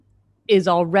is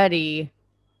already,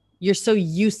 you're so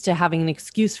used to having an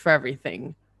excuse for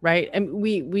everything, right? And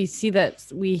we see that,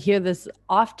 we hear this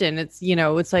often. It's,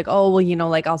 it's like, oh, well,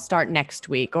 like I'll start next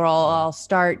week, or I'll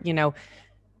start,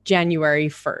 January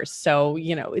 1st. So,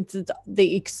 it's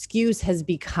the excuse has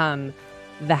become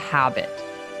the habit.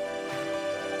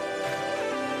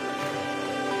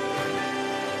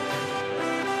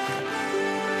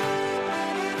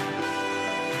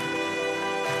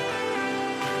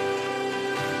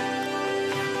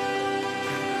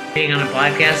 Being on a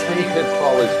podcast, The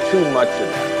pitfall is too much of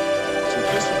that.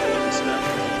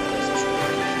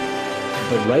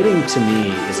 But writing to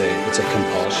me it's a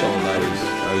compulsion. I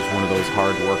was one of those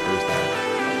hard workers that.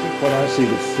 I think quite honestly,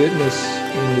 the fitness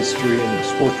industry and the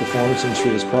sports performance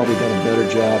industry has probably done a better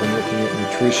job in looking at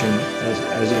nutrition as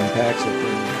it impacts it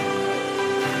than.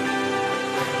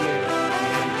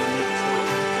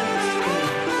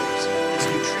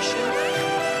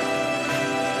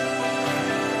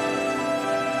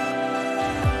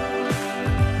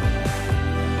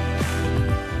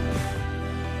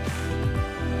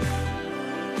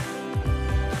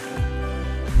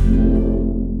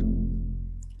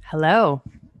 Hello.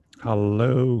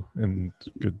 Hello and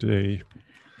good day.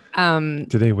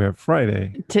 Today we have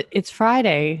Friday. It's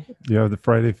Friday. You have the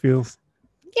Friday feels?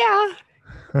 Yeah.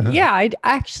 Yeah, I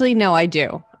actually, no, I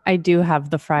do. I do have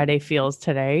the Friday feels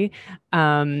today.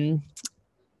 I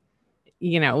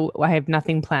have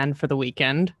nothing planned for the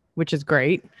weekend, which is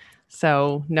great.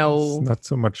 So no. It's not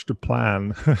so much to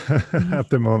plan at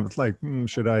the moment. Like,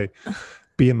 should I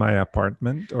be in my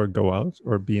apartment or go out,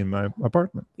 or be in my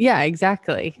apartment? Yeah,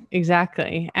 exactly.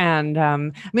 And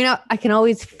I can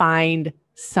always find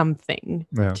something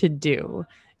to do.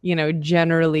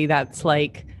 Generally that's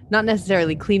like not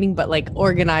necessarily cleaning, but like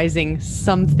organizing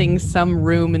something, some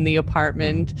room in the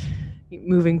apartment,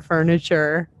 moving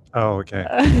furniture. Oh, okay.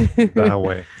 That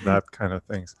way, that kind of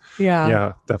things.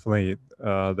 Yeah, definitely.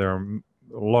 There are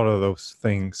a lot of those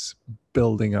things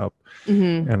building up,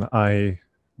 and I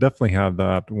definitely have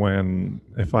that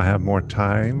if I have more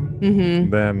time,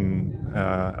 then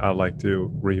I like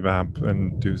to revamp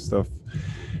and do stuff,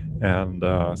 and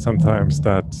sometimes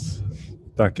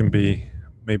that can be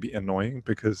maybe annoying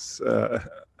because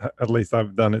at least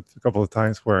I've done it a couple of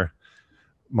times where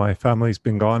my family's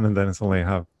been gone and then suddenly I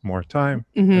have more time,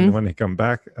 and when they come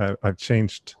back, I've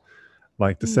changed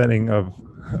like the setting of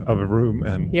a room,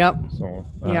 and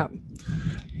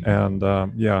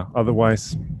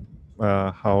otherwise.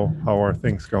 How are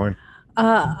things going?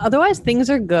 Otherwise, things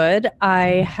are good.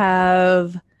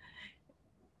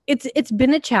 It's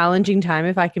been a challenging time,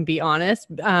 if I can be honest.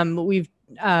 We've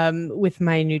with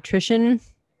my nutrition,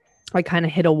 I kind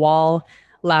of hit a wall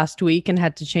last week and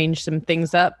had to change some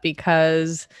things up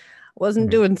because I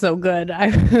wasn't doing so good.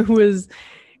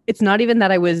 It's not even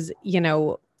that I was,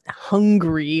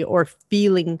 hungry or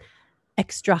feeling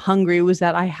extra hungry. It was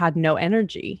that I had no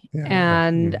energy.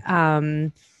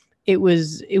 It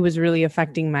was really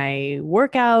affecting my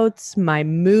workouts, my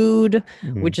mood,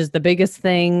 which is the biggest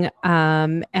thing.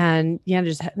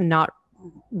 Just not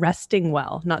resting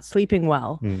well, not sleeping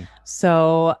well.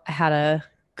 So I had a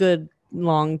good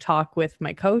long talk with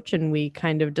my coach, and we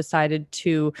kind of decided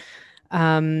to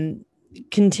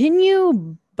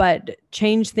continue, but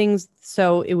change things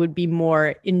so it would be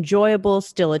more enjoyable,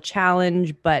 still a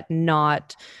challenge, but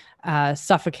not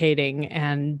suffocating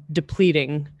and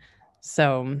depleting.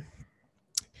 So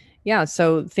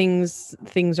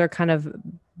things are kind of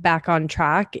back on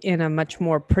track in a much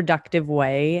more productive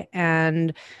way.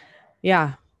 And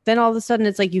then all of a sudden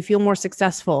it's like you feel more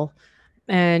successful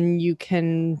and you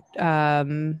can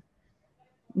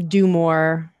do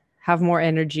more, have more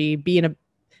energy, be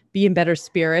in better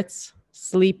spirits,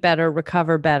 sleep better,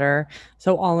 recover better.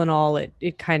 So all in all,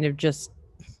 it kind of just,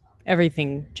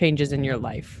 everything changes in your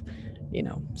life,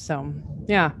 so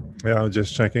yeah. Yeah, I was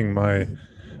just checking my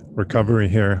recovery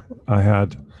here.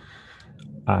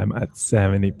 I'm at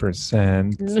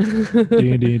 70%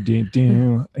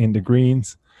 in the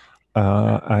greens.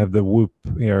 I have the Whoop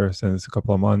here since a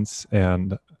couple of months,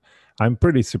 and I'm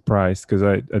pretty surprised because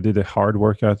I did a hard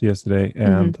workout yesterday,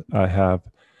 and I had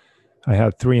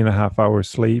 3.5 hours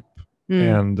sleep,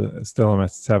 and still I'm at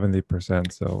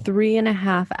 70%. So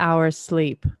 3.5 hours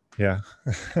sleep. Yeah.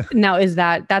 Now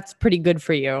that's pretty good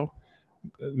for you?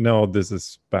 No, this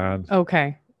is bad.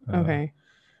 Okay.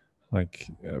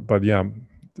 But yeah,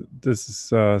 this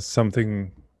is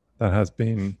something that has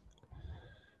been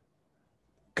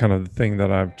kind of the thing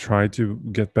that I've tried to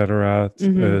get better at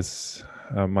is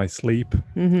my sleep,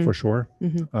 for sure.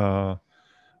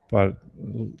 But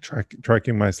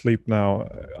tracking my sleep now,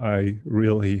 I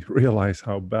really realize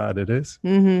how bad it is.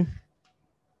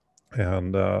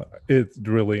 and it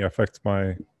really affects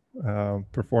my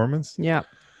performance. Yeah.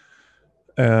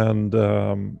 And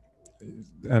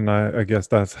I guess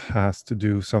that has to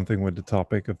do something with the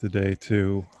topic of the day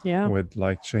too. Yeah. With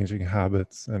like changing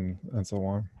habits and so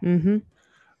on. Mm-hmm.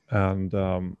 And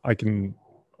I can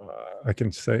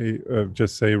say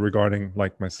just say regarding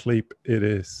like my sleep, it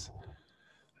is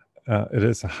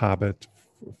a habit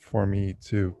for me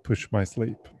to push my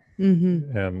sleep.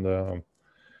 Mm-hmm. And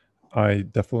I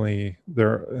definitely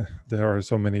there are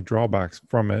so many drawbacks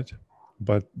from it,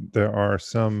 but there are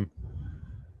some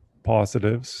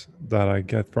positives that I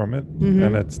get from it. Mm-hmm.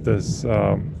 And it's this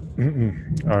I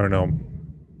don't know,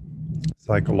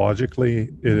 psychologically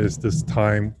it is this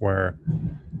time where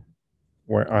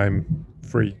I'm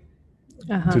free.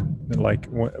 Uh-huh. To like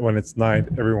when it's night,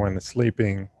 everyone is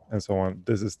sleeping and so on.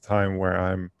 This is time where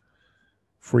I'm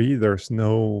free. There's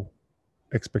no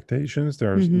expectations.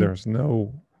 There's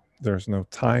no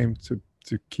time to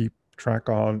keep track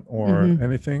on or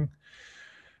anything.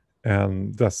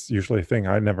 And that's usually a thing.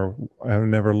 I never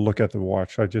look at the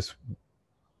watch. I just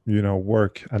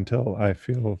work until I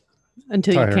feel tired.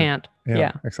 You can't.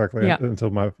 Yeah. Exactly. Yeah.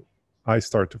 Until my eyes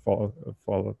start to fall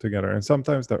together, and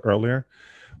sometimes the earlier.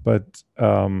 But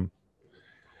so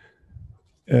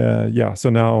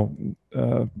now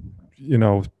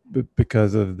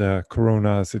because of the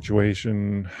corona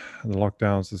situation, the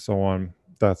lockdowns and so on,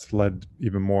 that's led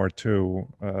even more to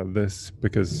this,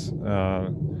 because I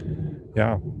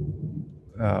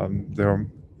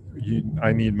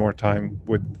need more time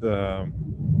with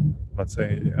let's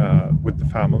say with the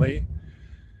family,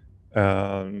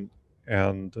 and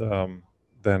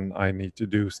then I need to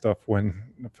do stuff when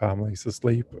the family's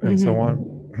asleep and so on.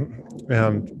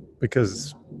 And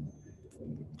because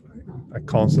I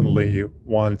constantly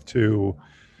want to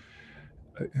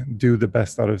do the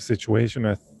best out of the situation,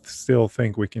 I still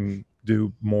think we can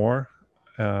do more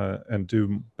and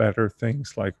do better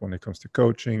things, like when it comes to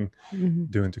coaching,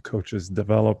 doing the coach's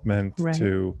development, right.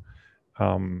 to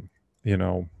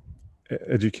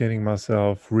educating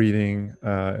myself, reading,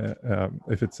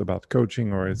 if it's about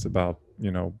coaching or it's about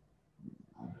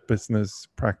business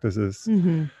practices,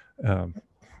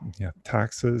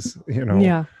 taxes,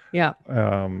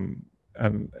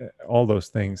 and all those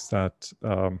things that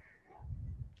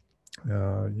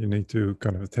you need to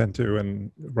kind of attend to.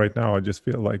 And right now I just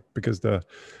feel like because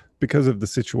of the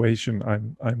situation,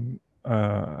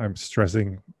 I'm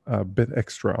stressing a bit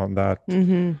extra on that,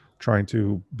 trying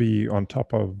to be on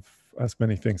top of as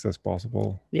many things as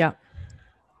possible. Yeah.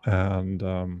 And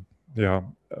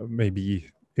maybe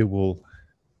it will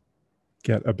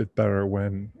get a bit better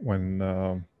when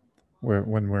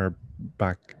we're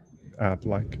back at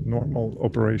like normal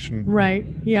operation. Right.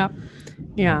 Yeah.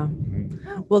 Yeah.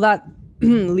 Well, that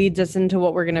leads us into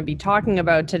what we're going to be talking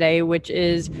about today, which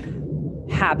is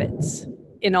habits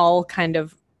in all kind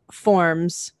of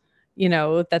forms,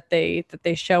 that they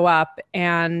show up.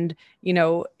 And,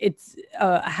 it's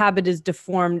a habit is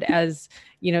deformed as,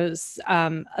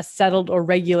 a settled or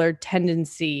regular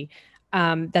tendency.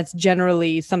 That's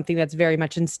generally something that's very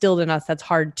much instilled in us that's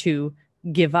hard to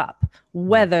give up,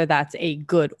 whether that's a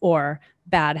good or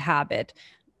bad habit.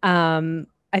 I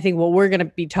think what we're going to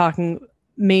be talking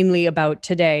mainly about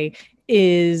today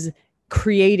is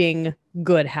creating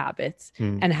good habits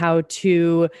and how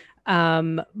to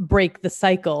break the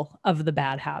cycle of the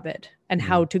bad habit and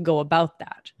how to go about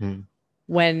that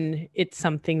when it's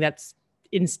something that's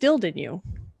instilled in you.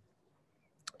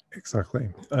 Exactly.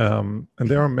 And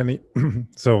there are many,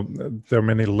 so there are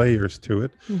many layers to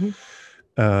it.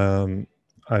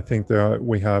 I think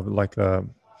we have like the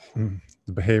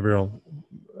behavioral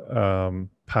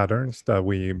patterns that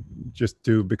we just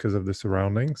do because of the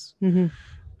surroundings.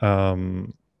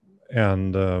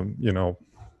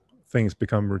 Things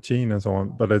become routine and so on,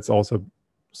 but it's also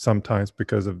sometimes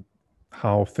because of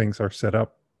how things are set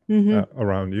up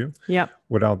around you,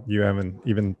 without you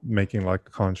even making like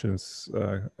conscious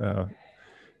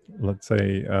let's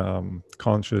say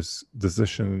conscious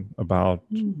decision about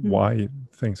why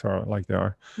things are like they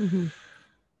are.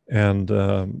 And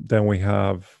then we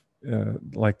have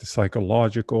like the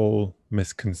psychological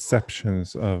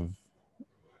misconceptions of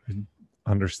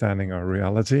understanding our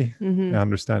reality,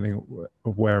 understanding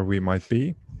where we might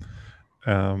be,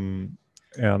 and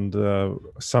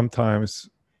sometimes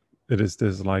it is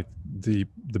this like the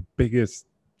biggest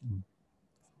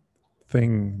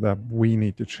thing that we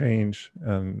need to change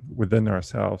and within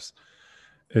ourselves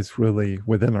is really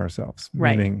within ourselves,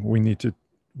 right. Meaning we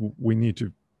need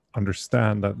to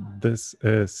understand that this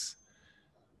is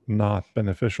not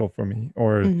beneficial for me,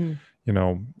 or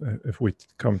if we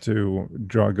come to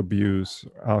drug abuse,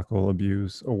 alcohol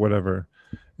abuse, or whatever,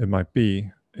 it might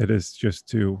be, it is just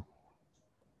to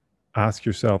ask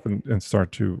yourself and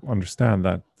start to understand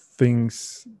that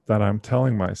things that I'm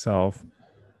telling myself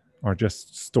are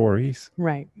just stories.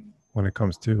 Right. When it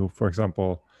comes to, for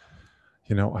example,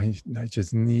 I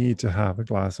just need to have a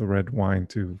glass of red wine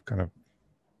to kind of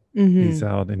ease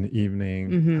out in the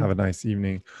evening, have a nice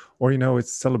evening. Or,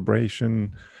 it's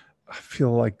celebration. I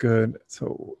feel like good.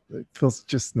 So it feels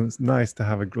just nice to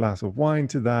have a glass of wine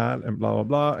to that and blah, blah,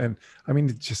 blah. And I mean,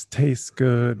 it just tastes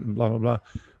good and blah, blah, blah.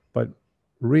 But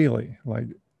really, like,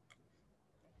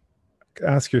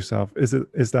 ask yourself, is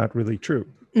that really true?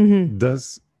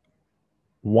 Does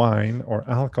wine or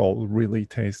alcohol really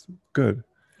taste good?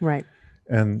 Right.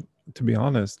 And to be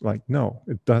honest, like, no,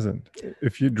 it doesn't.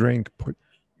 If you drink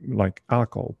like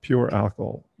alcohol, pure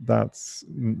alcohol,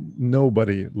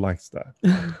 nobody likes that.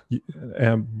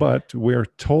 But we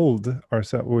told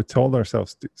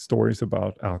ourselves stories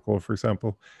about alcohol, for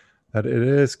example, that it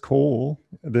is cool,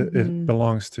 that it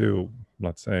belongs to,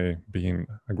 let's say, being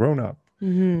a grown-up.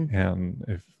 And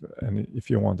if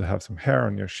you want to have some hair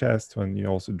on your chest when you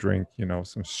also drink,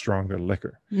 some stronger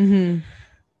liquor.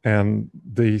 And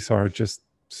these are just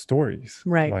stories,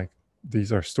 right? Like,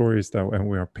 these are stories and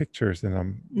we are pictures in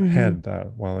our head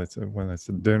that, when it's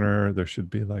a dinner, there should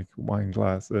be like wine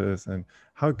glasses, and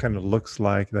how it kind of looks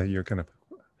like that you're kind of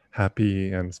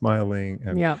happy and smiling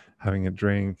and having a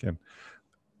drink, and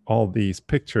all these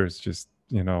pictures just,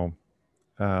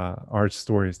 are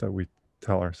stories that we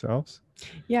tell ourselves.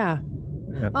 Yeah.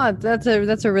 Oh, that's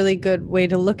a really good way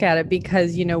to look at it,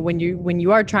 because when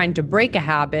you are trying to break a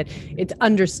habit, it's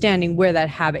understanding where that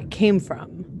habit came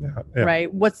from.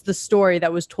 Right? What's the story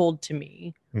that was told to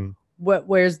me?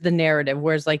 Where's the narrative?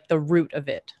 Where's like the root of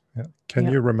it?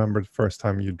 Can you remember the first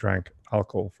time you drank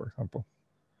alcohol, for example?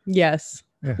 Yes.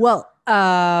 Well,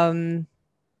 I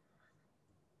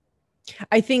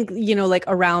think like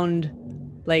around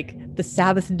like the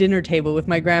Sabbath dinner table with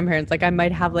my grandparents, like I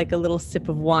might have like a little sip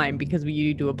of wine because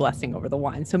we do a blessing over the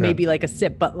wine. So maybe like a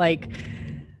sip, but like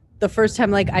the first time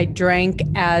like I drank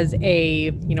as a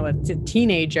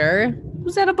teenager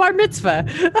was at a bar mitzvah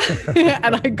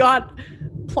and I got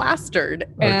plastered.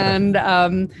 Okay. And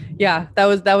that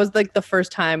was like the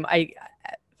first time if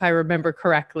I remember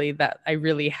correctly, that I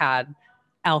really had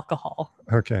alcohol.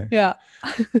 Okay. Yeah.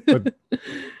 But,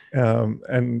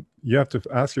 and you have to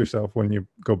ask yourself when you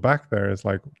go back there, it's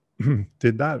like,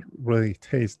 did that really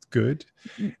taste good?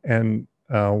 And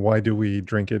why do we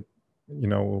drink it,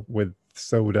 with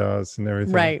sodas and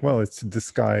everything? Right. Well, it's to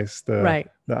disguise the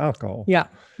alcohol. Yeah.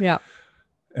 Yeah.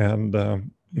 And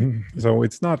so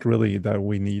it's not really that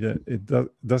we need it. It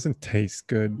doesn't taste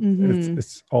good.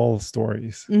 It's all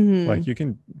stories. Like,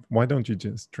 why don't you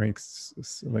just drink,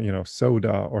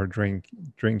 soda, or drink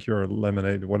your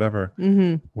lemonade, whatever,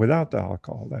 without the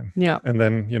alcohol then? Yeah. And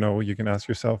then, you can ask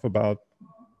yourself about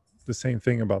the same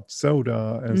thing about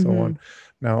soda and so on.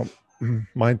 Now,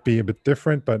 might be a bit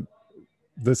different, but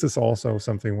this is also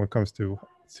something when it comes to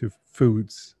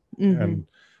foods and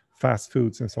fast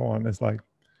foods and so on. It's like,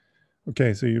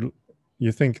 okay, so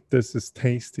you think this is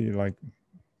tasty, like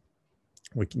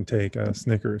we can take a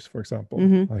Snickers, for example.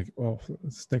 Like, well,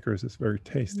 Snickers is very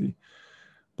tasty,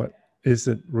 but is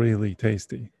it really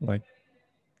tasty? Like,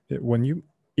 when you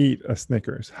eat a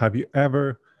Snickers, have you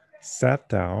ever sat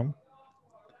down,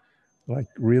 like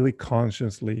really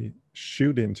consciously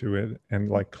shoot into it and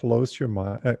like close your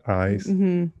eyes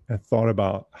and thought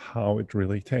about how it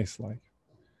really tastes like?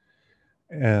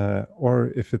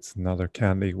 Or if it's another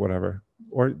candy, whatever,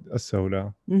 or a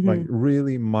soda, like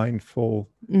really mindful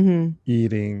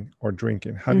eating or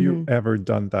drinking. Have you ever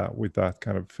done that with that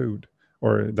kind of food,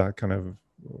 or that kind of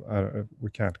we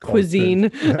can't call cuisine?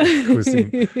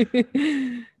 Cuisine.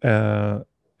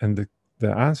 And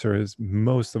the answer is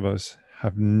most of us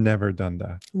have never done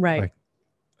that. Right.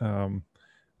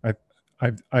 Like,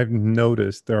 I've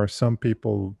noticed there are some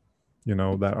people,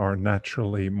 that are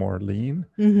naturally more lean.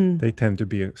 They tend to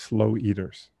be slow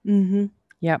eaters.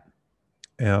 Yep.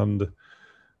 And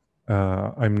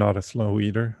I'm not a slow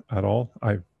eater at all.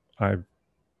 I've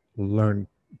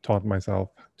taught myself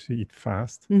to eat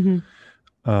fast.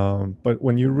 But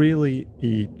when you really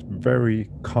eat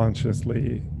very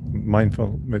consciously,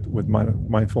 with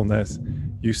mindfulness,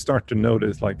 you start to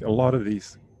notice like a lot of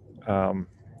these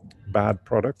bad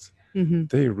products,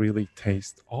 they really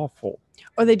taste awful.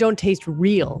 Or they don't taste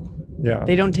real. Yeah.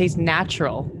 They don't taste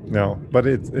natural. No, but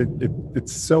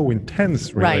it's so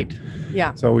intense, really. Right.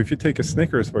 Yeah. So if you take a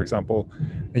Snickers, for example,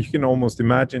 and you can almost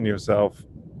imagine yourself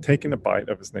taking a bite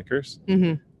of a Snickers,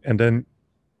 and then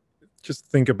just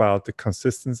think about the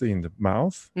consistency in the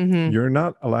mouth. You're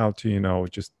not allowed to,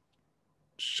 just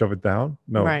shove it down.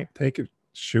 No, take it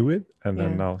chew it and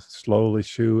then now slowly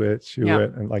chew it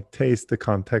and like taste the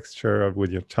contexture of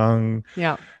with your tongue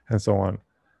and so on.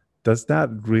 Does that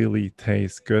really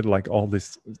taste good? Like all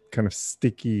this kind of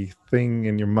sticky thing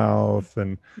in your mouth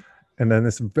and then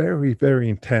this very, very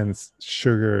intense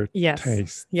sugar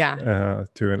taste to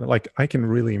it. Like I can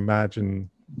really imagine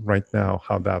right now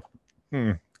how that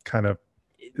kind of,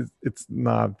 it's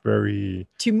not very...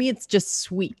 To me, it's just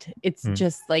sweet. It's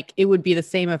just like, it would be the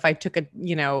same if I took a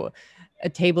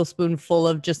tablespoonful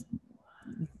of just,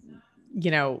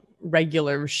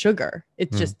 regular sugar.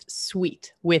 It's just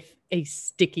sweet with a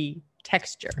sticky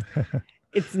texture.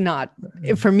 It's not,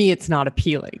 for me, it's not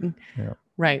appealing. Yeah.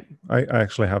 Right. I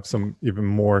actually have some even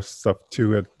more stuff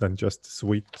to it than just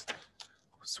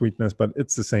sweetness, but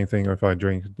it's the same thing if I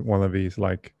drink one of these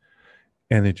like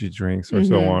energy drinks or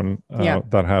so on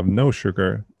that have no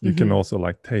sugar. You can also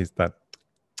like taste that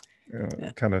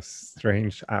kind of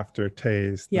strange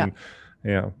aftertaste.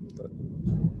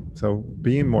 So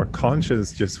being more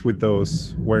conscious just with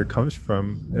those where it comes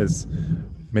from is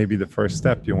maybe the first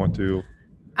step you want to...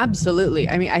 Absolutely.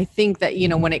 I mean, I think that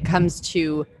when it comes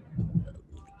to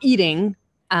eating,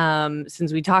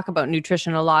 since we talk about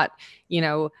nutrition a lot,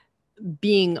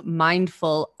 being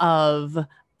mindful of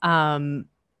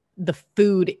the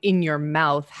food in your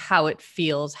mouth, how it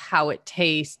feels, how it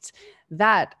tastes,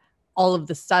 that all of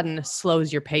the sudden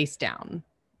slows your pace down.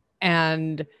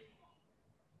 And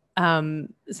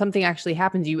something actually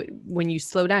happens. When you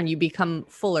slow down, you become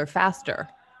fuller faster.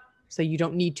 So you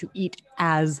don't need to eat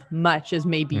as much as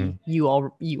maybe you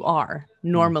are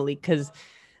normally, because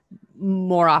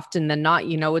more often than not,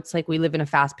 it's like we live in a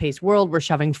fast-paced world. We're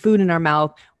shoving food in our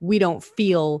mouth. We don't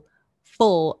feel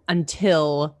full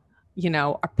until,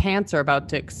 our pants are about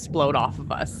to explode off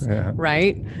of us,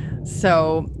 right?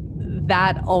 So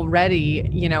that already,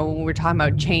 when we're talking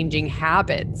about changing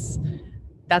habits,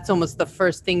 that's almost the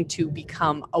first thing to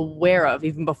become aware of,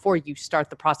 even before you start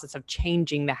the process of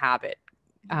changing the habit.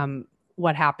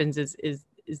 What happens is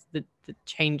the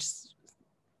change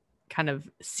kind of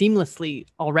seamlessly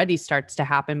already starts to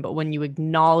happen. But when you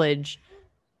acknowledge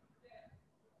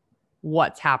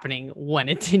what's happening when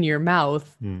it's in your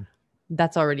mouth,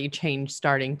 that's already change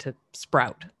starting to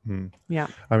sprout. Yeah.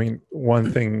 I mean, one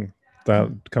thing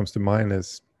that comes to mind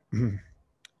is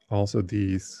also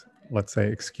these, let's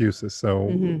say, excuses. So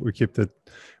if we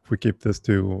keep this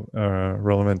to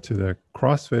relevant to the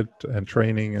CrossFit and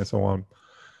training and so on,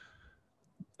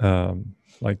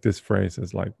 like this phrase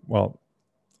is like, well,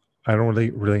 I don't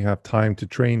really have time to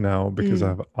train now because I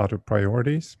have other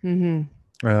priorities,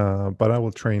 but I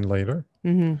will train later.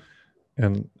 And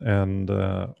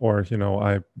or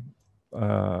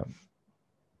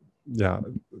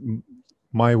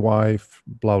my wife,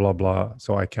 blah blah blah,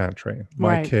 so I can't train.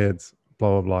 My kids,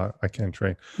 blah blah blah, I can't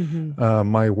train.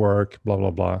 My work, blah blah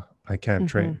blah, I can't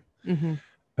train.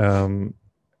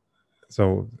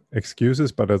 So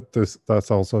excuses, but that's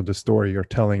also the story you're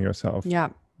telling yourself. Yeah.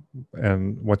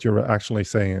 And what you're actually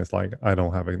saying is like, I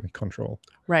don't have any control.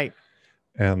 Right.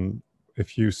 And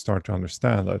if you start to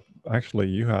understand that actually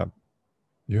you have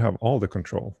all the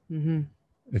control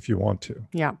if you want to.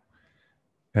 Yeah.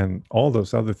 And all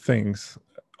those other things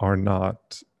are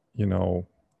not,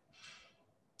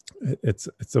 it's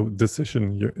a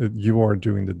decision. You are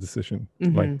doing the decision.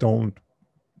 Like don't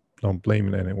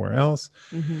blame it anywhere else.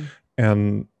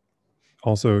 And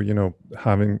also, you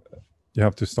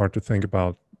have to start to think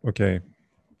about, okay,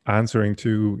 answering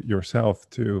to yourself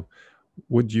to,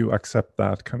 would you accept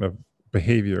that kind of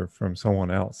behavior from someone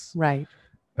else? Right.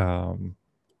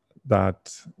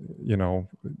 That,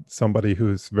 somebody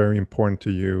who's very important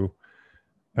to you,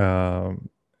 and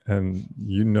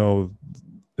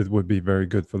it would be very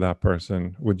good for that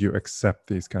person. Would you accept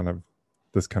this kind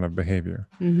of behavior?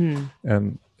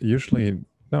 And usually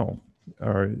no,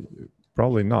 or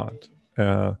probably not.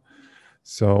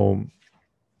 So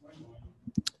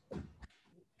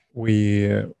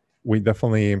we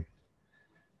definitely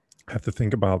have to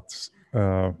think about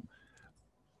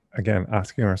again,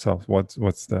 asking ourselves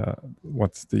what's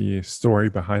the story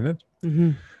behind it,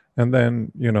 and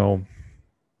then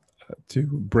to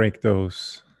break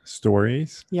those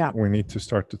stories, we need to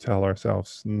start to tell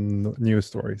ourselves new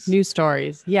stories.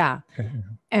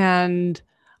 And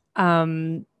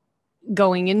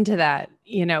going into that,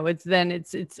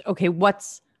 it's okay,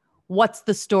 what's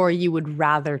the story you would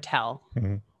rather tell?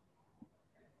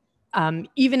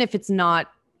 Even if it's not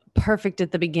perfect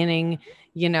at the beginning,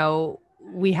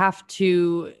 we have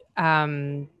to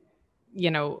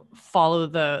follow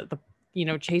the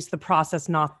chase the process,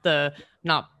 not the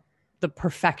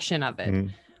perfection of it.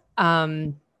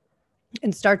 And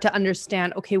start to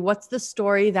understand, okay, what's the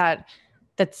story that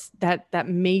that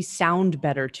may sound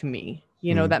better to me,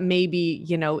 that may be,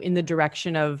 in the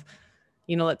direction of,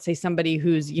 let's say somebody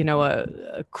who's,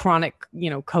 a chronic,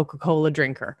 Coca-Cola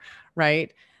drinker,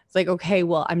 right? It's like, okay,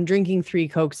 well, I'm drinking 3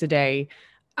 Cokes a day.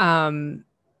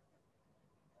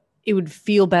 It would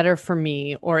feel better for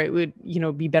me, or it would,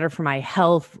 be better for my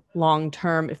health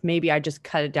long-term if maybe I just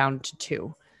cut it down to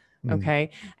 2.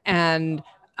 Okay. And,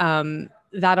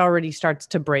 that already starts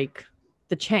to break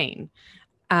the chain.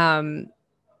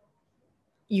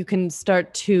 You can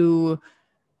start to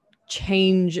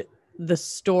change the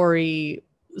story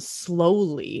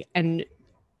slowly and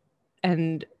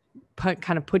kind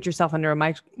of put yourself under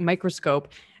a microscope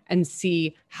and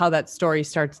see how that story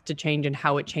starts to change and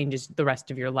how it changes the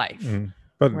rest of your life.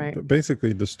 But right?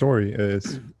 Basically the story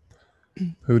is,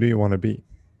 who do you want to be?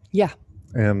 Yeah.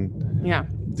 And yeah.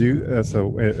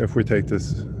 So if we take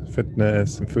this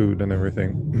fitness and food and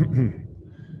everything,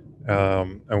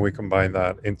 and we combine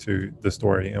that into the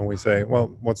story, and we say,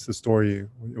 well, what's the story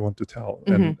you want to tell?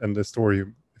 And the story,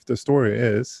 if the story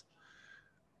is,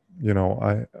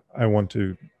 I want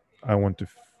to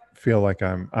feel like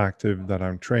I'm active, that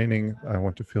I'm training, I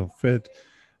want to feel fit,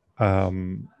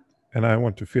 and I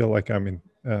want to feel like I'm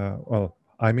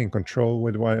in control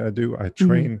with what I do. I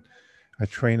train. I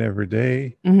train every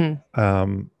day.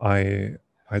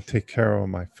 I take care of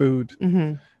my food,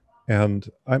 and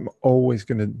I'm always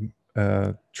going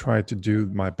to try to do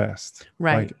my best.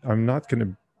 Right. Like, I'm not going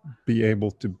to be able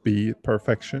to be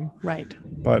perfection. Right.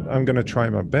 But I'm going to try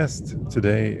my best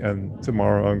today, and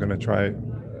tomorrow I'm going to try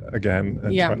again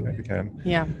and try again.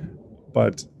 Yeah.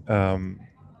 But I'm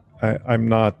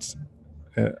not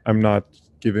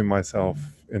giving myself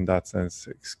in that sense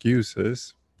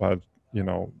excuses, but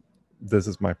this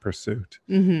is my pursuit,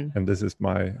 and this is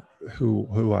my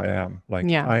who I am. Like,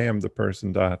 I am the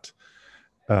person that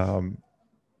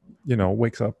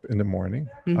wakes up in the morning.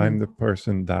 I'm the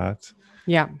person that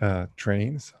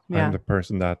trains. I'm the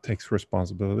person that takes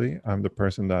responsibility. I'm the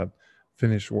person that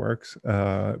finish my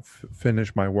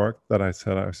work that I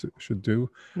said I should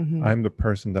do. I'm the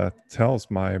person that tells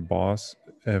my boss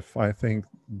if I think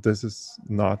this is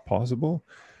not possible,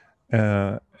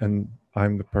 and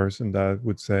I'm the person that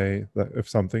would say that if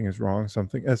something is wrong,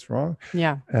 something is wrong.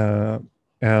 Yeah.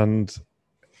 And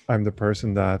I'm the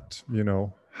person that,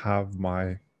 have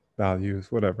my values,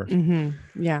 whatever.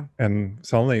 Yeah. And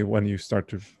suddenly when you start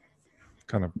to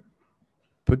kind of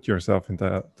put yourself in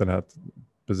that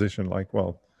position, like,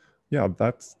 well, yeah,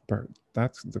 that's the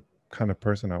kind of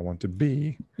person I want to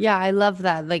be. Yeah, I love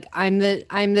that. Like, I'm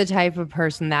the type of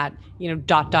person that,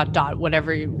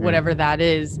 whatever that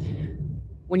is.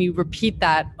 When you repeat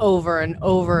that over and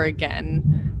over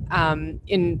again,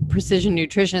 in precision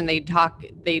nutrition, they talk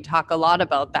a lot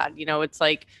about that. It's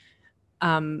like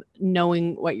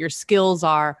knowing what your skills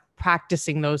are,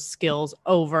 practicing those skills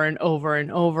over and over and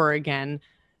over again.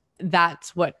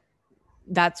 That's what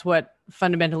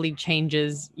fundamentally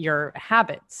changes your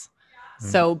habits.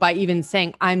 So by even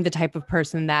saying, I'm the type of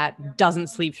person that doesn't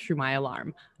sleep through my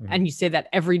alarm, and you say that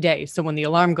every day, so when the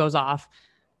alarm goes off,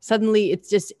 suddenly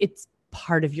it's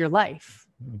part of your life.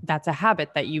 That's a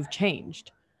habit that you've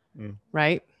changed.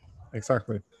 Right?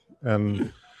 Exactly.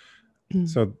 And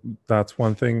so that's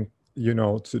one thing,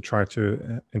 to try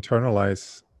to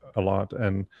internalize a lot.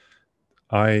 And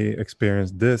I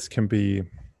experienced this can be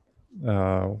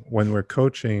when we're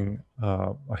coaching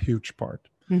a huge part.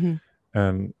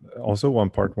 And also one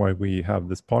part why we have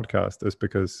this podcast is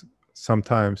because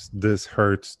sometimes this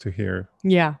hurts to hear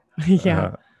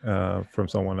from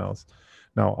someone else.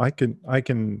 Now I can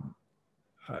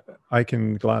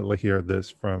gladly hear this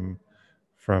from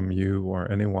you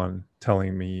or anyone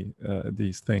telling me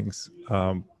these things,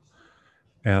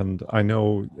 and I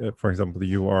know, for example,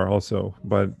 you are also.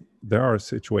 But there are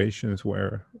situations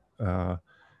where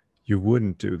you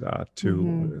wouldn't do that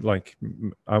to, like,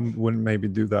 I wouldn't maybe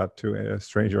do that to a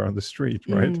stranger on the street,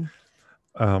 right?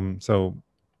 So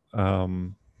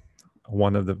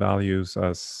one of the values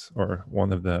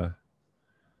one of the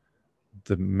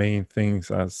main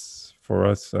things for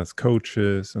us as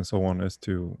coaches and so on is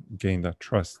to gain that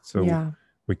trust, so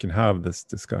we can have this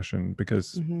discussion.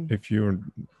 Because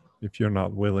if you're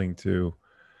not willing to,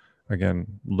 again,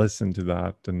 listen to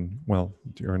that, then, well,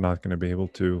 you're not going to be able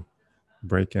to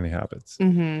break any habits.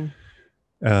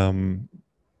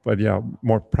 But yeah,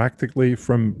 more practically,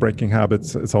 from breaking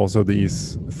habits, it's also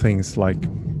these things like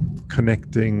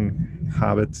connecting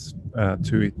habits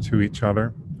to each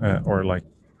other, or like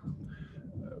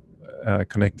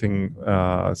connecting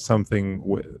something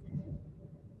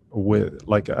with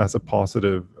like as a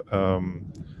positive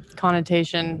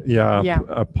connotation.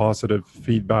 A positive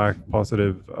feedback,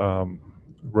 positive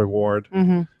reward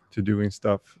to doing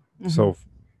stuff. So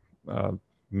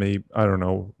maybe, I don't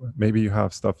know, maybe you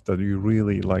have stuff that you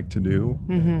really like to do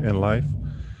in life,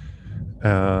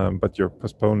 but you're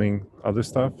postponing other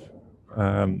stuff.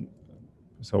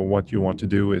 So what you want to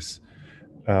do is,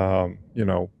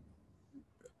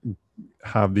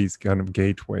 have these kind of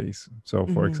gateways. So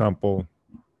for example,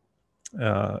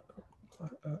 I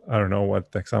don't know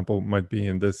what the example might be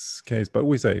in this case, but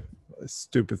we say a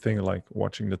stupid thing like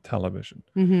watching the television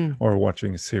or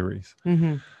watching a series.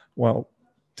 Well,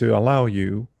 to allow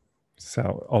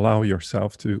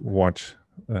yourself to watch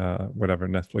whatever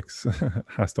Netflix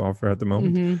has to offer at the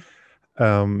moment,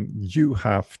 you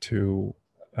have to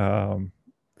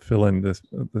fill in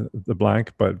the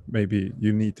blank, but maybe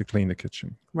you need to clean the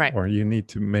kitchen, right? Or you need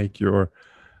to make your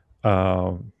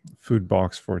food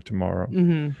box for tomorrow.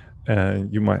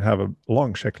 And you might have a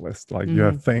long checklist, like you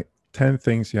have 10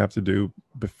 things you have to do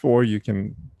before you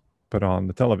can put on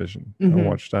the television and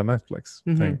watch that Netflix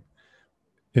thing.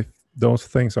 If those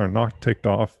things are not ticked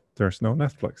off, there's no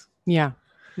Netflix. Yeah.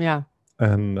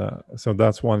 And so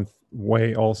that's one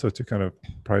way also to kind of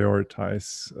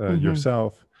prioritize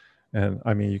yourself. And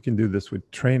I mean, you can do this with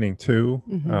training too,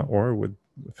 or with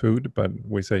food, but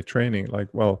we say training, like,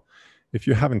 well, if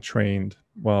you haven't trained,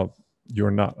 well,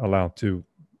 you're not allowed to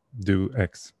do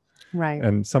X. Right.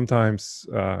 And sometimes,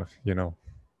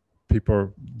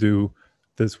 people do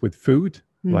this with food.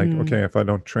 Like, okay, if I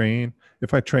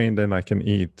train, then I can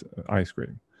eat ice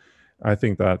cream. I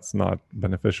think that's not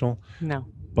beneficial. No.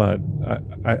 But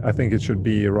I think it should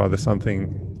be rather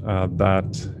something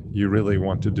that you really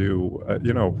want to do.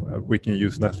 We can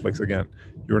use Netflix again.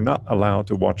 You're not allowed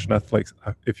to watch Netflix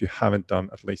if you haven't done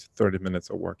at least 30 minutes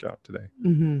of workout today.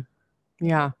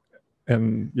 Yeah.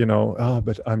 And,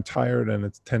 but I'm tired and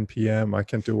it's 10 p.m. I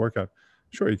can't do workout.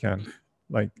 Sure, you can.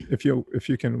 Like, if you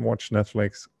can watch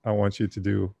Netflix, I want you to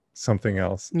do something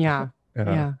else. Yeah.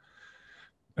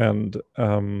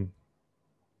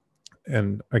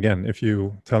 And again, if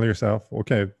you tell yourself,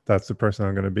 okay, that's the person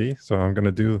I'm going to be, so I'm going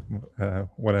to do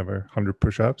 100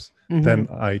 push-ups, then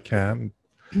I can,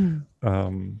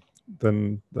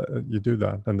 then you do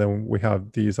that. And then we have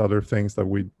these other things that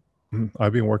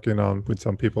I've been working on with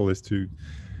some people, is to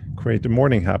create a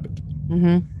morning habit.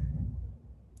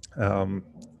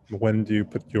 When do you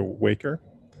put your waker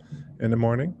in the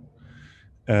morning?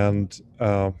 And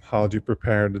how do you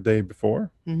prepare the day before?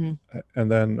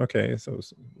 And then, okay, so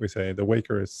we say the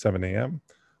waker is 7 a.m.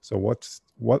 So what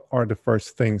are the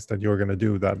first things that you're going to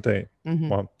do that day?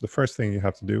 Well, the first thing you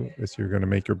have to do is you're going to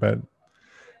make your bed.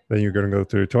 Then you're going to go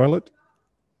to the toilet.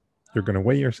 You're going to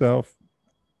weigh yourself.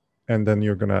 And then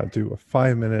you're going to do a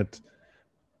 5-minute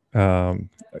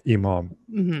EMOM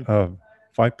of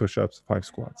 5 push-ups, 5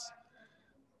 squats.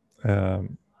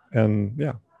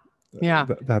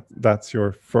 That's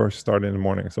your first start in the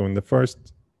morning. So in the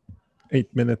first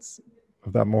 8 minutes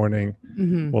of that morning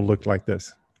will look like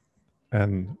this.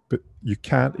 But you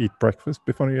can't eat breakfast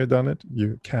before you've done it.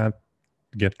 You can't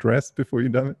get dressed before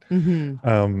you've done it.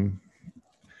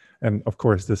 And of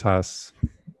course,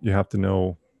 you have to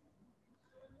know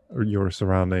your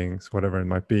surroundings, whatever it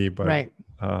might be. But right.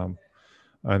 I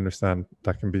understand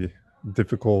that can be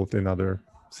difficult in other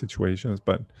situations.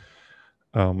 But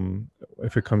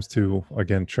if it comes to,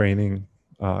 again, training,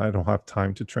 I don't have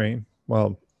time to train.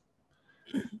 Well,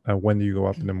 when do you go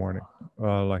up in the morning?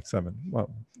 Like 7.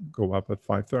 Well, go up at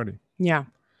 5:30. Yeah.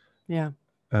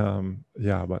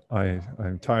 But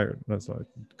I'm tired. That's why I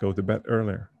go to bed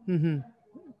earlier.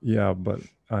 Yeah, but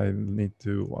I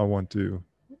want to.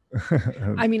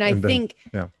 I mean, I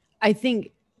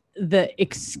think the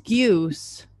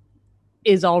excuse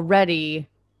is already,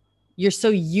 you're so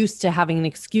used to having an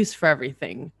excuse for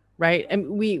everything, right? And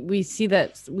we see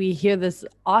that, we hear this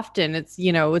often. It's,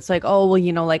 it's like, oh,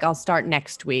 well, like I'll start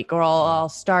next week, or I'll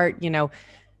start,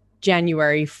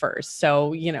 January 1st.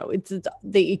 So, it's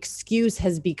the excuse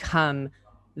has become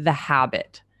the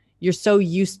habit. You're so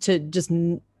used to just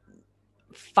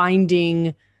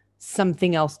finding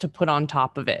something else to put on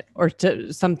top of it, or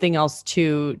to something else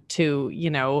to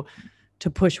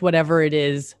push whatever it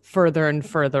is further and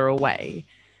further away.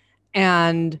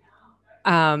 And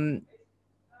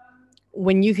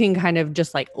when you can kind of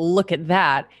just like look at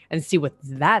that and see what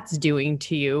that's doing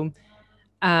to you,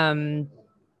 then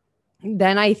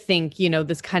I think,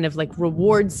 this kind of like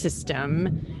reward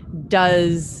system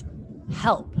does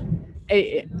help.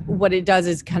 What it does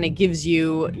is kind of gives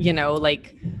you,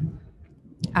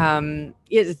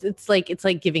 it's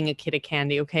like giving a kid a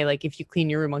candy. Okay, like if you clean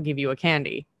your room, I'll give you a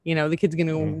candy. The kid's going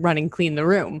to run and clean the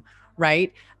room,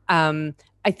 right?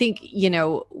 I think,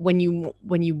 when you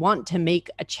want to make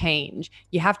a change,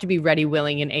 you have to be ready,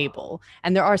 willing, and able.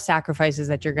 And there are sacrifices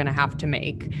that you're going to have to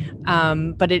make.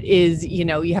 But it is,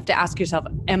 you have to ask yourself,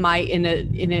 am I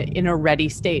in a ready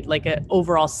state, like an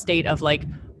overall state of like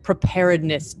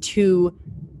preparedness to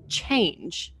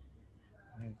change?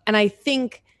 And I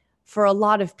think for a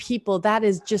lot of people, that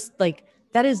is just like,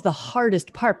 that is the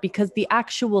hardest part, because the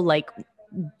actual like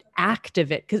act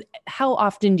of it, because how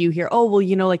often do you hear, oh, well,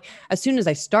 like as soon as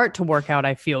I start to work out,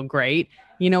 I feel great.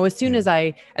 As soon as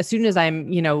I'm,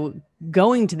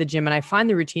 going to the gym and I find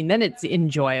the routine, then it's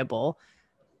enjoyable.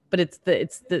 But it's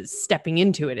the stepping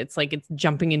into it. It's like, it's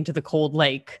jumping into the cold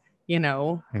lake,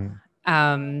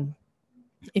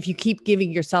 If you keep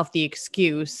giving yourself the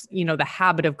excuse, the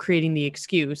habit of creating the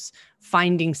excuse,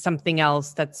 finding something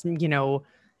else that's,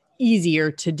 easier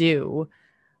to do,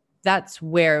 that's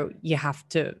where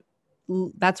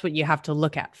that's what you have to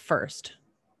look at first,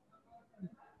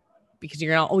 because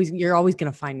you're always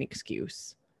going to find an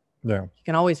excuse. Yeah. You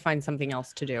can always find something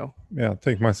else to do. Yeah.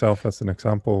 Take myself as an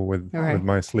example with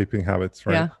my sleeping habits,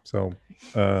 right? Yeah. So,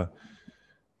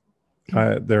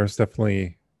 there's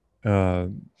definitely,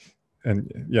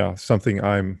 something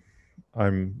I'm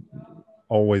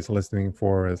always listening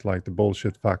for is like the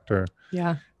bullshit factor.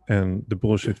 Yeah. And the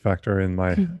bullshit factor in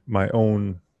my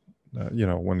own,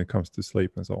 when it comes to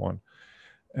sleep and so on.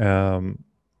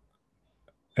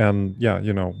 I'm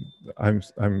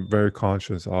very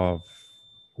conscious of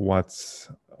what's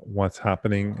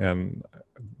happening, and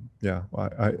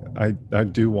I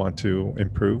do want to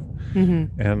improve,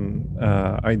 and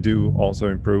I do also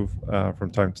improve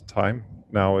from time to time.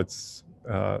 Now it's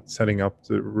setting up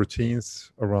the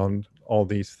routines around all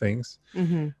these things,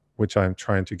 which I'm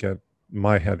trying to get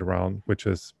my head around, which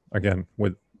is, again,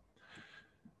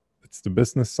 it's the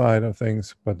business side of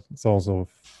things, but it's also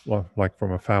like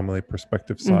from a family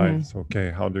perspective side. So,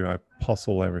 okay, how do I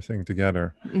puzzle everything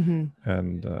together? And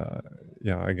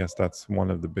I guess that's one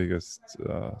of the biggest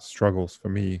struggles for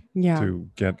me, to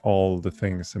get all the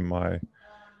things in my,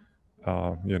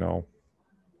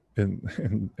 in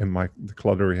my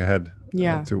cluttery head,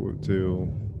 to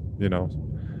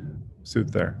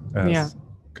suit there.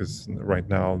 Because right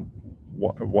now,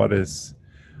 what is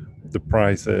the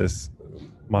price is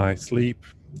my sleep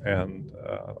and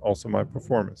also my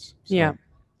performance. So.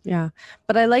 Yeah.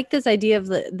 But I like this idea of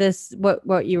this,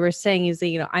 what you were saying is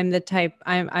that, I'm the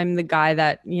guy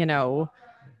that, I'm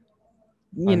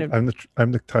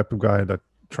the type of guy that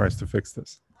tries to fix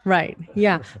this. Right.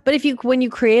 Yeah. But when you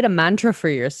create a mantra for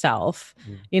yourself,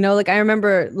 like I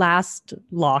remember last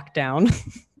lockdown,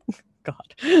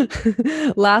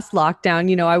 last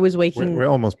lockdown, I was waking. We're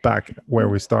almost back where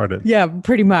we started. Yeah,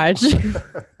 pretty much.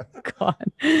 God.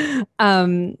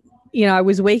 I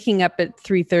was waking up at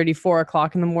 3:30, 4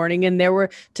 o'clock in the morning, and there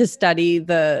were to study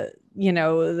the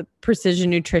precision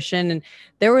nutrition. And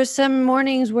there were some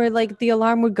mornings where like the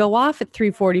alarm would go off at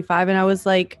 3:45. And I was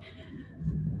like,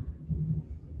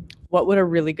 what would a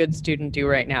really good student do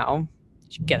right now?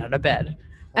 Get out of bed.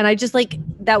 And I just like,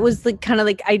 that was like kind of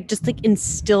like, I just like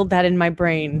instilled that in my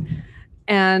brain.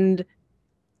 And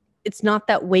it's not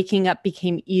that waking up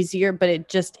became easier, but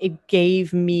it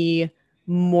gave me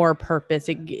more purpose.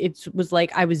 It was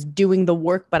like I was doing the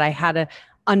work, but I had an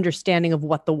understanding of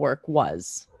what the work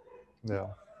was. Yeah.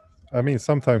 I mean,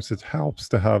 sometimes it helps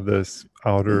to have this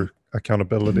outer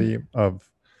accountability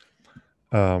of,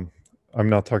 I'm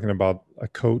not talking about a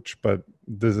coach, but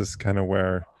this is kind of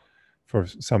where, for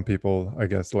some people, I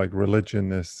guess, like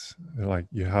religion is like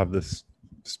you have this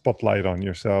spotlight on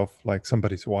yourself, like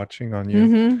somebody's watching on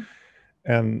you.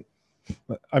 And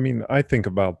I mean, I think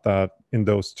about that in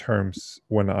those terms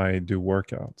when I do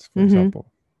workouts, for example.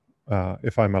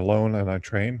 If I'm alone and I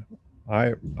train,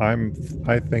 I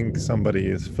think somebody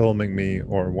is filming me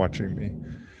or watching me.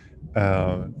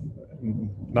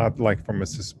 Not like from a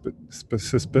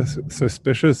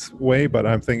suspicious way, but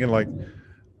I'm thinking like,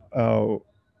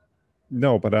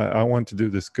 no, but I want to do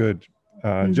this good,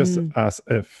 just as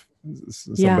if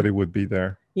somebody would be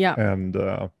there. Yeah. And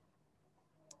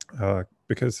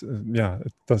because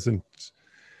it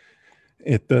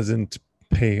doesn't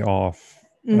pay off.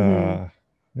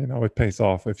 It pays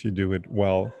off if you do it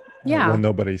well, when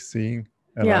nobody's seeing.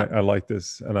 And I like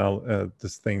this, and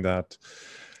this thing that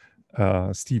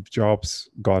Steve Jobs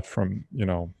got from,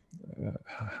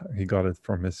 he got it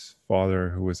from his father,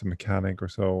 who was a mechanic or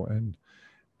so. And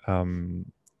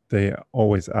they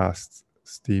always asked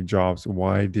Steve Jobs,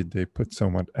 why did they put so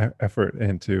much effort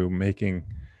into making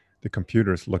the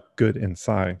computers look good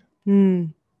inside?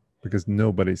 Because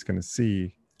nobody's going to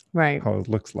see how it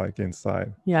looks like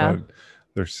inside. Yeah. But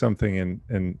there's something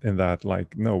in that,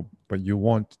 like, no, but you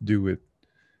want to do it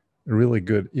really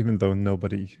good, even though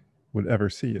nobody would ever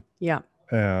see it. Yeah.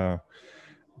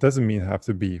 Doesn't mean have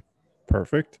to be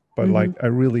perfect, but like I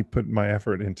really put my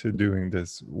effort into doing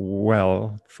this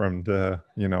well from the,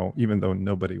 even though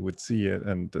nobody would see it.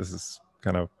 And this is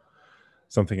kind of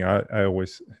something I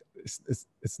always,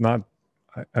 it's not,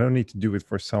 I don't need to do it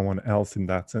for someone else in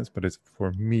that sense, but it's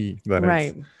for me that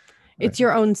right. It's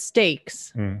your own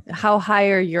stakes. How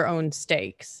high are your own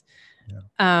stakes? Yeah.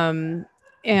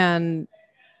 And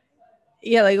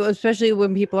yeah, like especially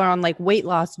when people are on like weight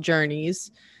loss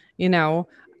journeys,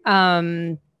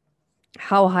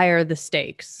 how high are the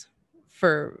stakes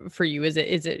for you? Is it,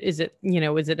 is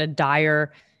it a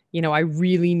dire, I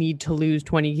really need to lose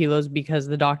 20 kilos because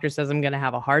the doctor says I'm going to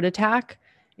have a heart attack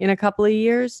in a couple of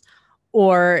years?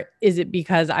 Or is it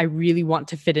because I really want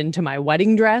to fit into my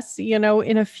wedding dress, in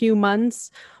a few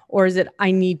months? Or is it,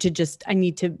 I need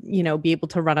to, be able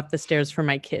to run up the stairs for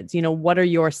my kids? What are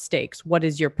your stakes? What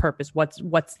is your purpose?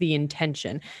 What's the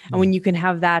intention? And when you can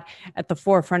have that at the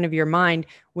forefront of your mind,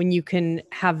 when you can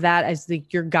have that as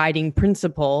your guiding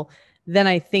principle, then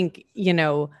I think,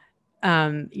 your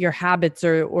habits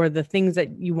or the things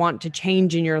that you want to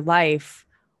change in your life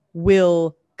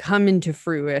will come into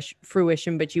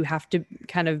fruition, but you have to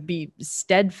kind of be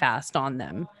steadfast on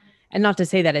them. And not to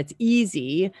say that it's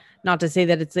easy, not to say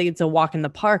that it's a walk in the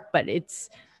park, but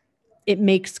it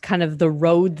makes kind of the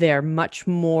road there much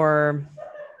more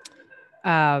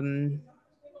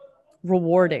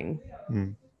rewarding.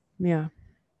 Yeah.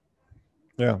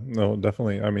 Yeah, no,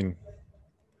 definitely. I mean,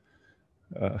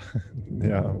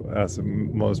 as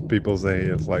most people say,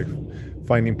 it's like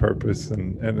finding purpose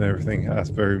and everything has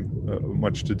very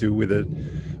much to do with it.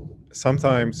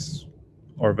 Sometimes,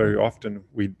 or very often,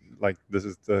 we like, this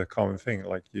is the common thing,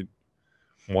 like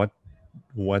what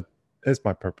is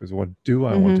my purpose? What do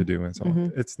I want to do? And so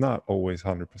on. It's not always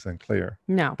 100% clear.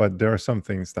 No. But there are some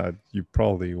things that you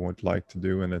probably would like to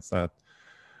do. And it's that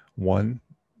one,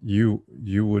 you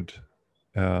would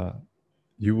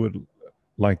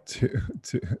like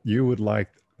you would like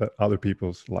that other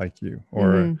people like you,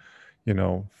 or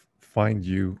find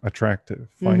you attractive,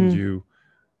 find you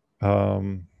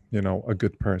a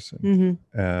good person,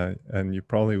 and you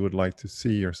probably would like to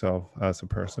see yourself as a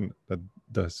person that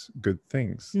does good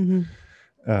things.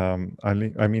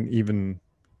 I mean, even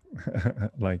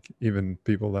like even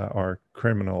people that are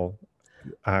criminal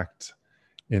act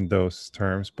in those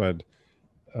terms, but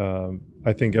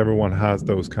I think everyone has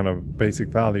those kind of basic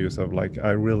values of like,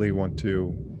 I really want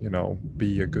to,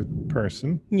 be a good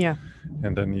person. Yeah.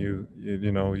 And then you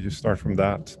start from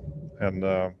that, and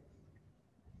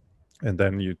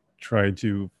then you try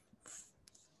to,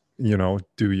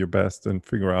 do your best and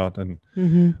figure out and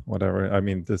whatever. I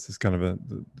mean, this is kind of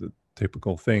the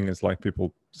typical thing is like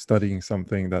people studying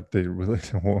something that they really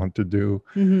don't want to do.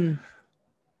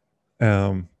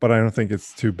 But I don't think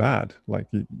it's too bad. Like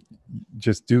you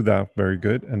just do that very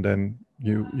good, and then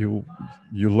you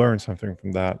learn something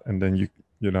from that, and then you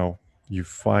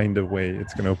find a way.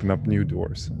 It's going to open up new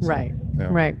doors. So, right. Yeah.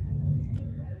 Right.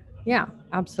 Yeah,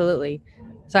 absolutely.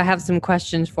 So I have some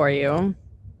questions for you.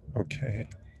 Okay.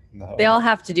 No. They all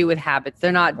have to do with habits.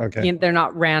 They're not. Okay. They're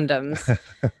not randoms.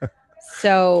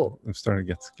 So I'm starting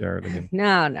to get scared again.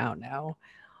 No.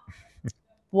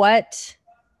 What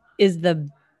is the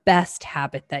best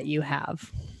habit that you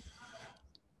have?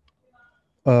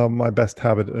 My best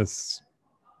habit is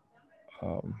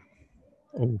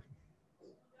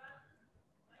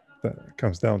that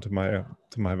comes down to my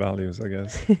values, I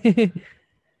guess.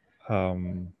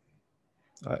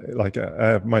 I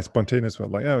have my spontaneous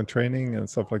one, like training and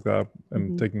stuff like that,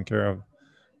 and taking care of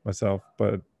myself.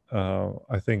 But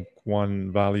I think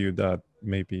one value that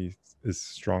maybe is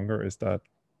stronger is that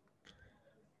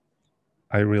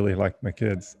I really like my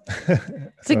kids.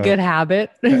 It's a good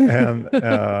habit. and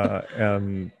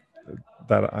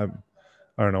that I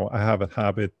don't know, I have a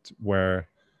habit where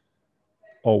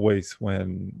always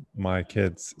when my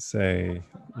kids say,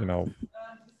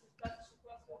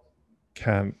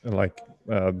 can like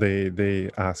they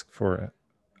ask for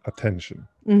attention.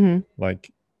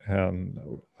 Like, and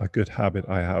a good habit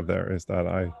I have there is that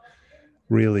I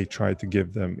really try to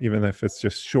give them, even if it's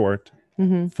just short,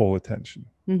 full attention.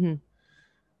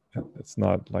 It's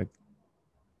not like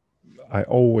I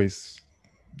always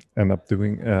end up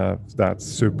doing that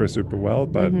super well,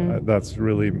 but that's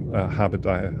really a habit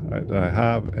I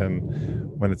have.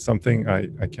 And when it's something I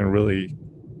can really,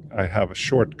 I have a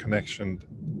short connection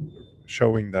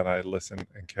showing that I listen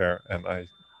and care, and I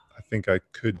think I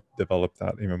could develop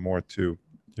that even more to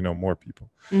more people,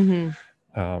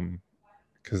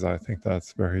 because I think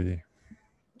that's very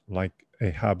like a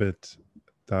habit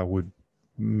that would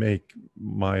make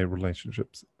my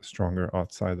relationships stronger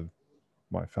outside of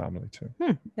my family too.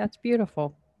 That's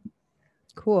beautiful.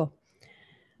 Cool.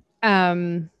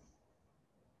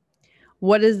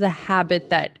 What is the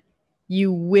habit that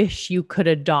you wish you could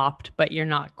adopt, but you're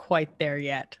not quite there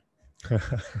yet?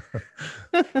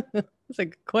 That's a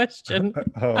good question.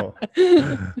 Well,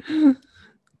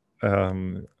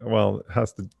 it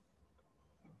has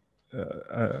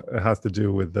to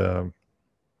do with the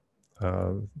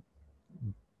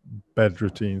bed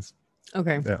routines.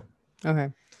 Okay. Yeah.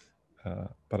 Okay.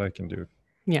 But I can do it.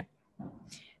 Yeah.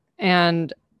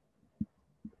 And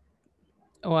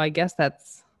well, I guess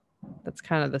that's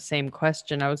kind of the same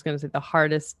question. I was going to say the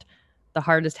hardest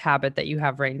habit that you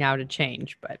have right now to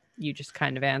change, but you just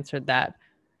kind of answered that.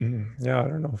 Yeah, I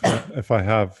don't know if I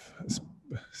have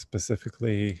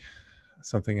specifically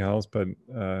something else, but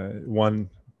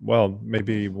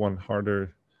maybe one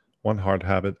hard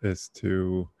habit is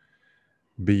to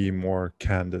be more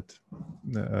candid.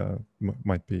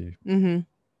 Might be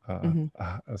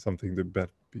something to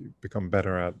become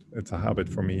better at. It's a habit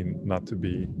for me not to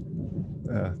be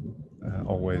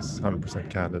always 100%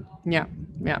 candid. Yeah.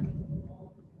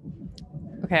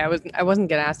 Okay, I wasn't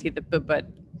gonna ask you but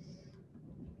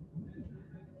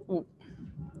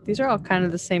these are all kind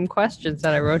of the same questions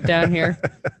that I wrote down here.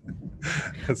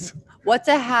 What's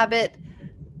a habit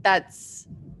that's,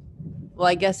 well,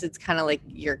 I guess it's kind of like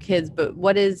your kids, but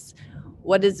what's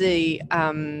a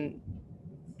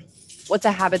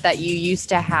habit that you used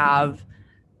to have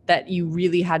that you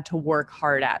really had to work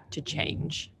hard at to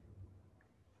change?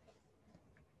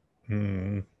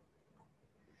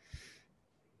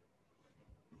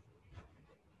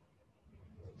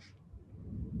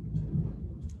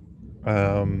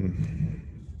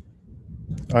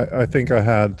 I think I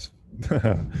had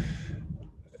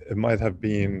it might have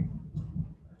been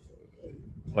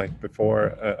like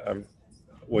before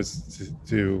was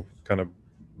to kind of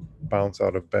bounce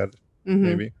out of bed,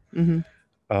 maybe.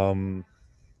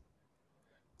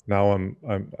 Now I'm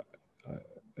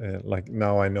like,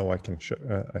 now I know I can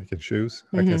choose.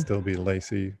 I can still be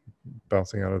lazy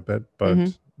bouncing out of bed,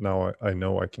 but now I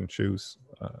know I can choose.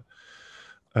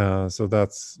 So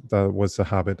that was a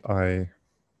habit I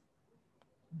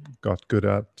got good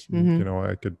at. You know,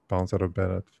 I could bounce out of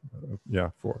bed at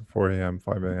 4 a.m.,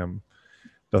 5 a.m.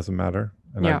 Doesn't matter,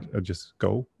 and I just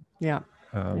go. Yeah,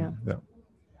 for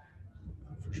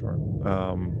sure.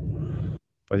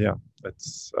 But yeah,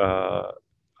 it's I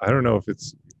don't know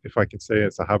if I can say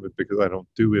it's a habit because I don't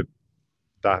do it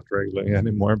that regularly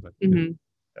anymore. But yeah.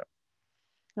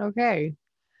 Okay.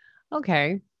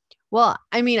 Well,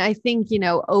 I mean, I think,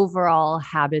 overall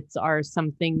habits are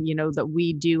something, that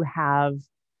we do have,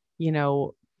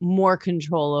 more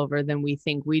control over than we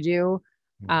think we do.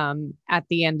 At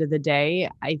the end of the day,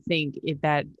 I think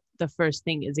that the first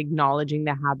thing is acknowledging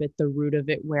the habit, the root of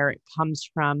it, where it comes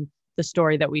from, the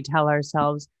story that we tell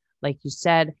ourselves, like you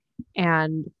said,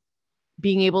 and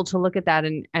being able to look at that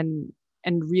and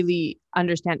really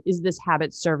understand, is this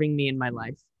habit serving me in my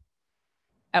life?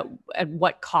 At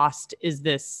what cost is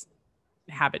this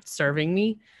habit serving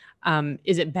me?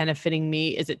 Is it benefiting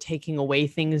me? Is it taking away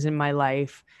things in my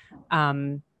life?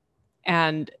 And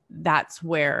that's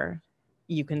where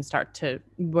you can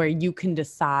where you can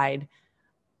decide,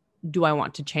 do I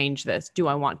want to change this? Do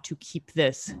I want to keep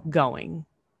this going?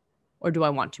 Or do I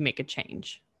want to make a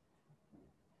change?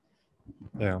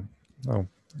 Yeah. Oh,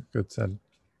 good said.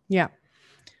 Yeah.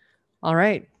 All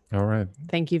right.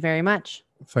 Thank you very much.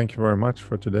 Thank you very much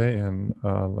for today. And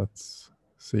let's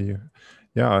see.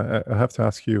 Yeah, I have to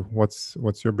ask you, what's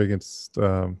your biggest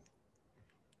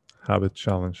habit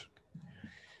challenge?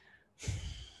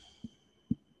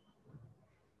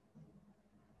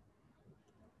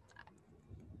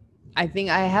 I think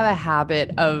I have a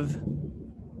habit of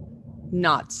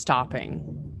not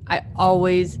stopping. I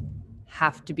always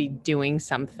have to be doing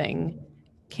something.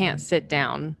 Can't sit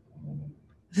down.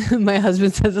 My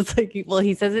husband says it's like, well,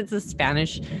 he says it's a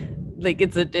Spanish, like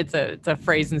it's a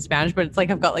phrase in Spanish, but it's like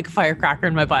I've got like a firecracker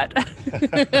in my butt.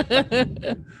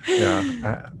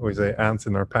 Yeah, we say ants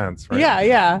in our pants, right?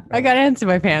 Yeah. I got ants in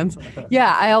my pants.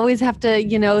 Yeah, I always have to,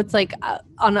 it's like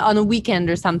on a weekend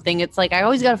or something. It's like I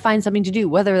always got to find something to do,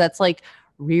 whether that's like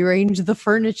rearrange the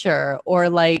furniture or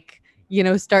like,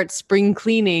 start spring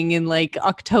cleaning in like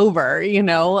October.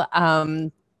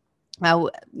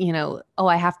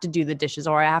 I have to do the dishes,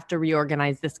 or I have to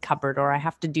reorganize this cupboard, or I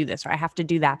have to do this, or I have to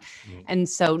do that. And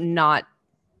so not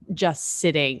just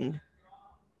sitting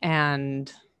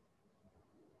and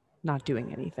not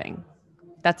doing anything.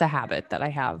 That's a habit that I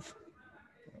have.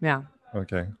 Yeah.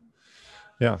 Okay.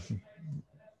 Yeah.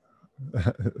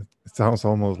 It sounds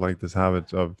almost like this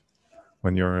habit of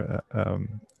when you're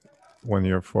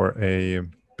for a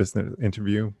business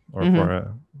interview or for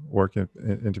a work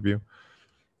interview.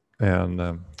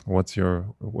 And what's your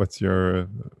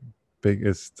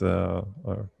biggest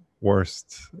or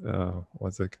worst?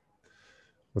 What's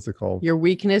it called? Your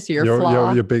weakness, your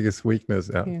flaw. Your biggest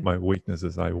weekness. Yeah. My weakness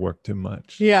is I work too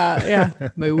much. Yeah.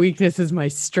 My weakness is my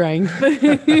strength.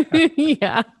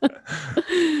 Yeah.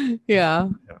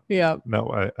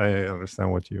 No, I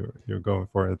understand what you're going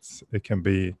for. It can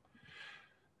be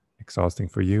exhausting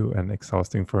for you and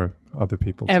exhausting for other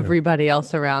people too. Everybody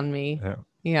else around me.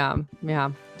 Yeah.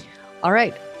 All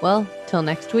right. Well, till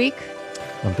next week.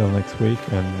 Until next week,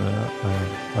 and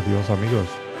adios, amigos.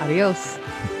 Adios.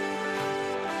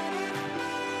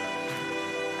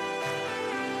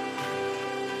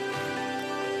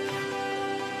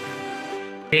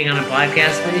 Being on a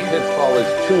podcast. Any pitfall is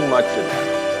too much of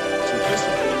that.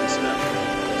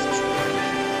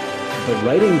 But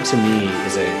writing to me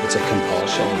is it's a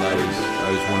compulsion. I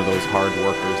was one of those hard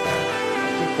workers that.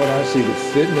 I think, quite honestly, the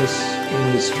fitness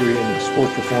industry and the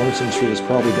sports performance industry has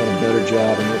probably done a better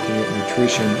job in looking at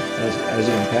nutrition as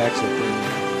it impacts it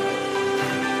than